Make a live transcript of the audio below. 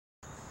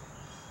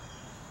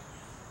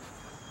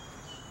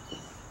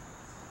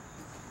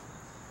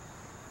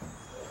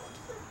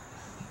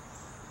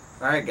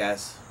Alright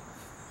guys,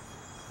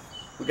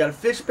 we got a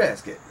fish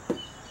basket.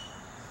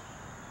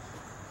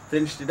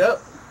 Finished it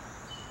up.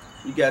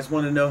 You guys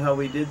want to know how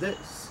we did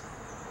this?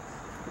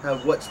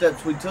 What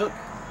steps we took?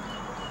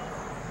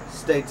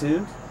 Stay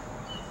tuned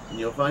and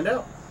you'll find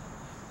out.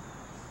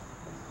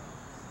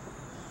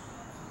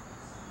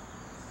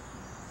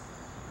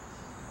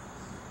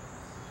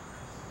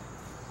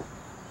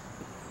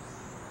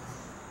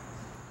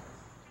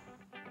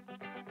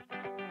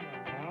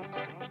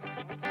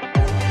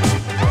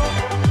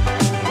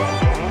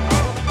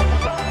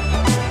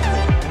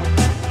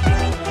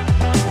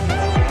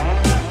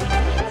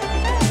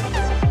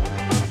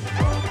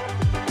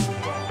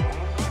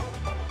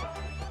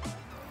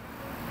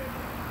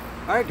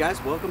 Alright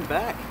guys, welcome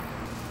back.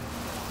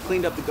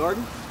 Cleaned up the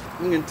garden.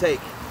 I'm going to take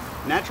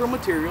natural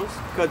materials,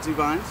 kudzu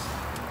vines,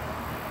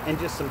 and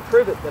just some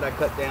privet that I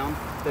cut down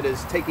that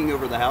is taking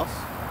over the house.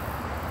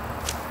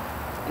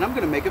 And I'm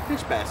going to make a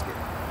fish basket.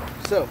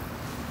 So,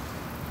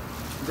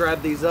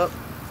 grab these up.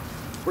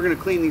 We're going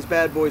to clean these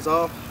bad boys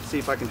off. See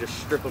if I can just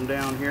strip them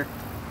down here.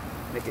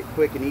 Make it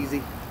quick and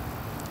easy.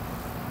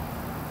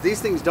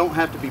 These things don't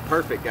have to be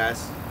perfect,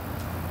 guys.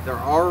 They're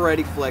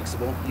already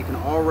flexible. You can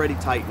already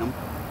tighten them.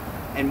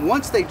 And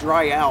once they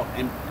dry out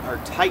and are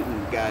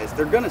tightened, guys,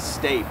 they're gonna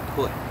stay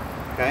put,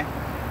 okay?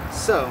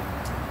 So,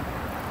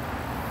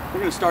 we're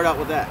gonna start out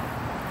with that,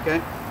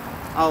 okay?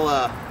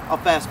 I'll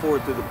fast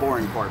forward through the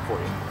boring part for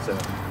you. So,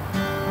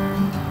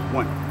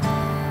 1.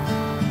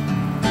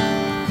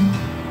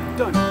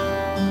 Done.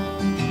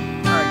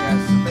 All right,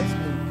 guys, so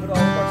basically we put all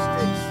of our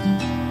sticks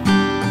in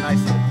a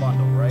nice little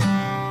bundle, right?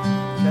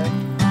 Okay?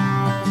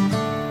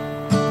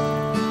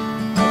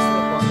 Nice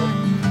little bundle.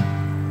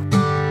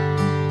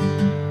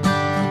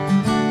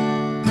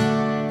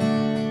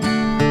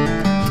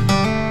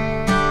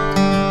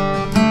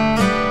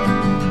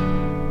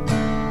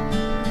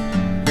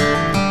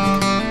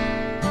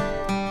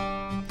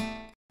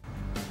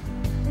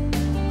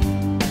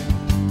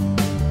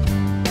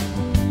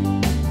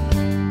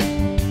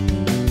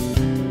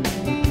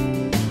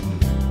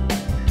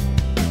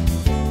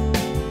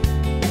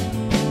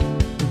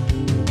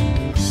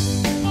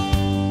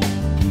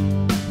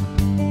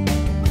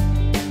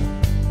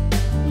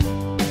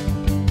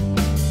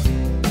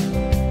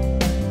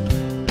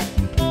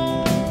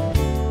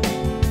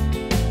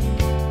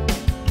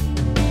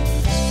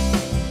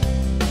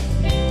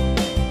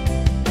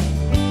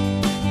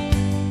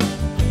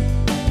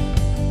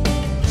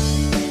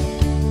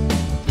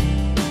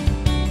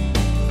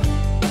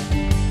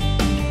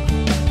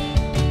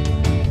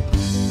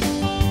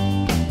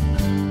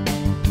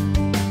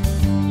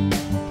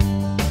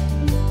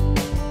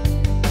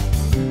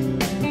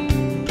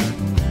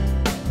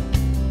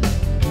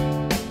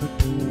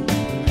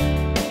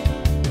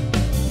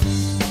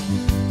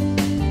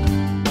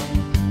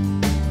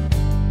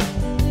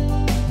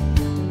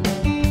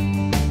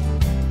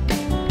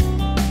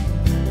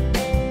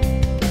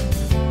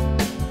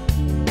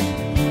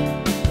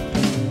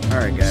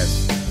 Alright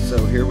guys,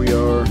 so here we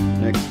are,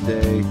 next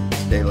day,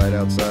 it's daylight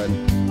outside.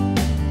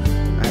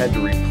 I had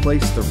to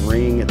replace the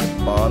ring at the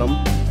bottom.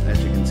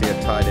 As you can see, I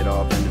tied it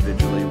off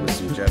individually with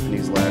some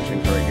Japanese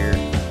lashings right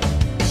here.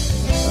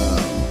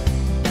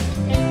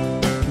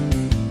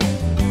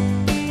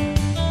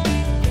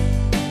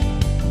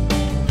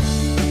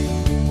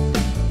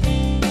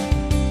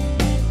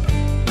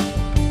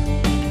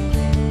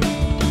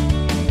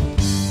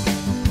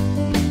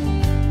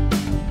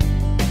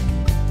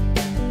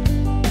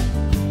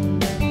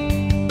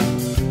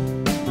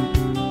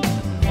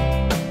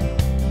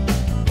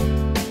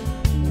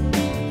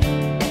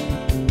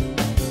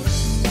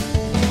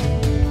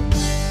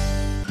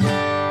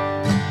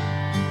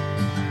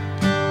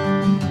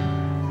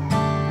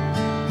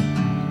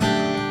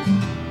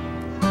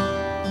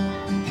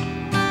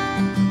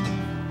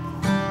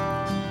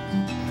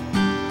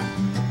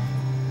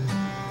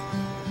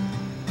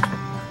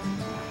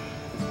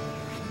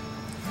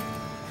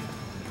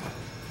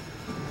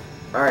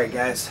 Alright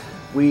guys,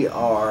 we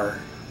are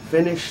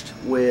finished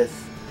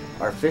with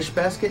our fish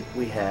basket.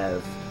 We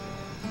have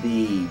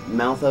the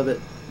mouth of it,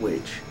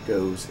 which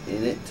goes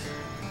in it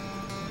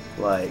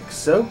like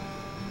so.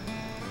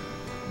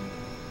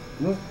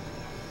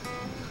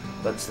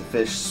 Lets the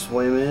fish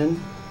swim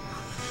in,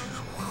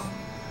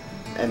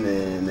 and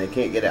then they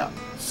can't get out.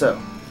 So,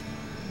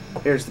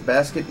 here's the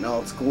basket in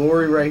all its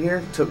glory right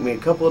here. Took me a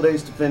couple of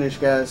days to finish,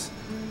 guys.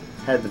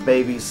 Had the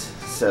babies,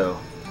 so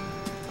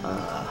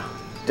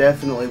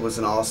definitely was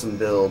an awesome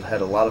build. Had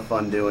a lot of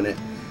fun doing it.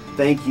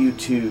 Thank you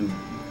to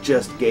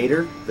Just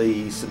Gator,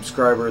 the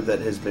subscriber that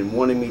has been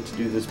wanting me to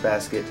do this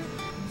basket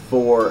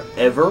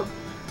forever,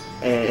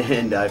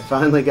 and I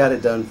finally got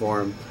it done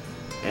for him,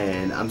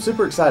 and I'm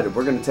super excited.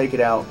 We're going to take it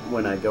out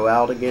when I go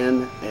out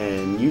again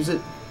and use it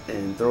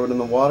and throw it in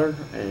the water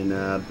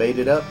and bait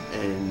it up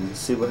and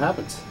see what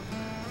happens.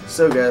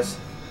 So guys,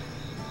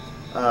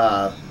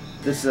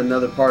 this is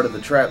another part of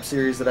the trap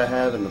series that I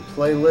have in the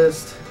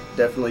playlist.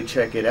 Definitely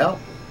check it out.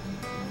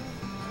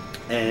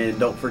 And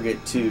don't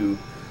forget to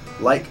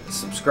like,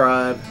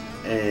 subscribe,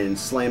 and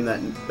slam that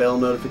bell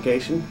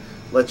notification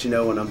let you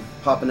know when I'm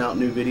popping out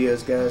new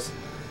videos, guys.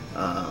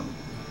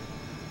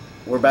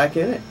 We're back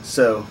in it.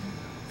 So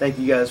thank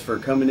you guys for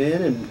coming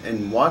in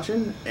and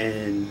watching,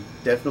 and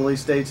definitely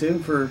stay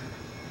tuned for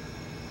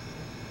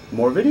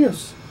more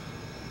videos.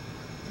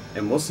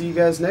 And we'll see you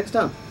guys next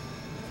time.